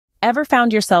Ever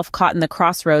found yourself caught in the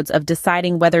crossroads of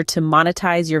deciding whether to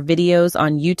monetize your videos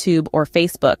on YouTube or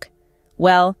Facebook?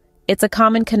 Well, it's a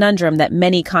common conundrum that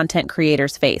many content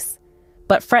creators face.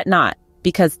 But fret not,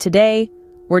 because today,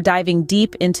 we're diving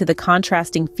deep into the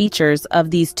contrasting features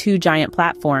of these two giant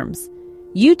platforms.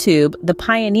 YouTube, the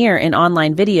pioneer in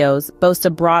online videos, boasts a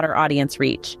broader audience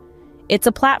reach. It's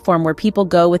a platform where people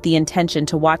go with the intention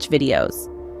to watch videos.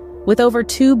 With over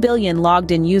 2 billion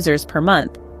logged-in users per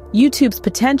month, YouTube's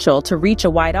potential to reach a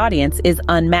wide audience is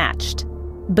unmatched.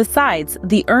 Besides,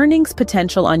 the earnings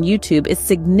potential on YouTube is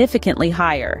significantly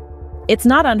higher. It's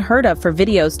not unheard of for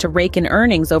videos to rake in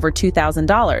earnings over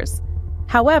 $2,000.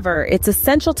 However, it's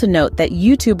essential to note that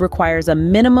YouTube requires a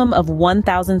minimum of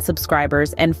 1,000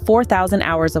 subscribers and 4,000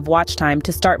 hours of watch time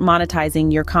to start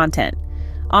monetizing your content.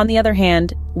 On the other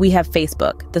hand, we have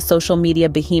Facebook, the social media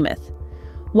behemoth.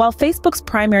 While Facebook's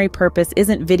primary purpose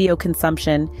isn't video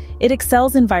consumption, it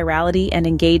excels in virality and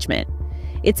engagement.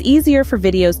 It's easier for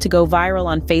videos to go viral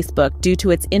on Facebook due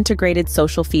to its integrated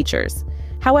social features.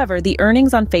 However, the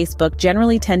earnings on Facebook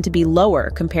generally tend to be lower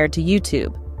compared to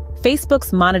YouTube.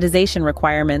 Facebook's monetization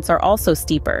requirements are also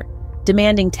steeper,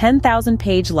 demanding 10,000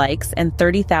 page likes and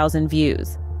 30,000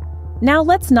 views. Now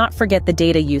let's not forget the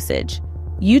data usage.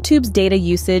 YouTube's data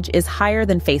usage is higher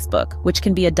than Facebook, which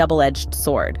can be a double-edged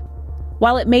sword.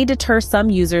 While it may deter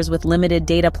some users with limited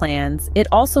data plans, it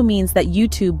also means that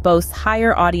YouTube boasts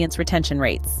higher audience retention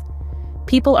rates.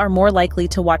 People are more likely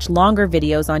to watch longer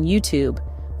videos on YouTube,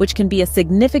 which can be a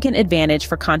significant advantage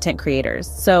for content creators.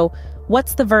 So,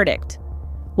 what's the verdict?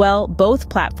 Well, both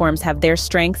platforms have their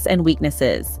strengths and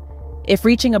weaknesses. If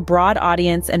reaching a broad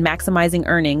audience and maximizing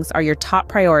earnings are your top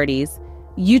priorities,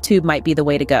 YouTube might be the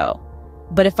way to go.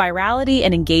 But if virality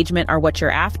and engagement are what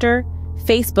you're after,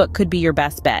 Facebook could be your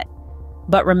best bet.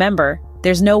 But remember,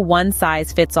 there's no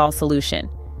one-size-fits-all solution.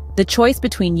 The choice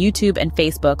between YouTube and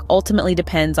Facebook ultimately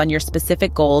depends on your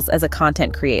specific goals as a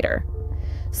content creator.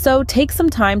 So take some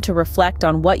time to reflect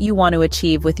on what you want to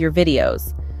achieve with your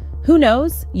videos. Who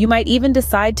knows, you might even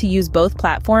decide to use both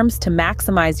platforms to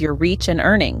maximize your reach and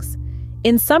earnings.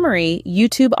 In summary,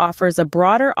 YouTube offers a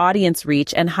broader audience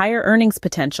reach and higher earnings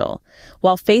potential,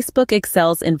 while Facebook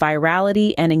excels in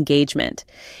virality and engagement.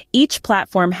 Each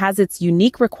platform has its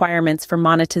unique requirements for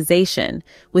monetization,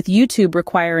 with YouTube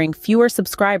requiring fewer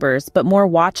subscribers but more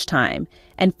watch time,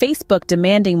 and Facebook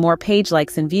demanding more page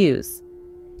likes and views.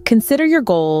 Consider your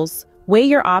goals, weigh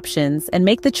your options, and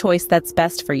make the choice that's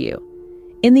best for you.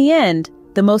 In the end,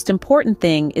 the most important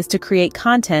thing is to create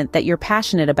content that you're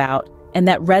passionate about and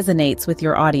that resonates with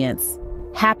your audience.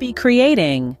 Happy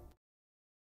creating!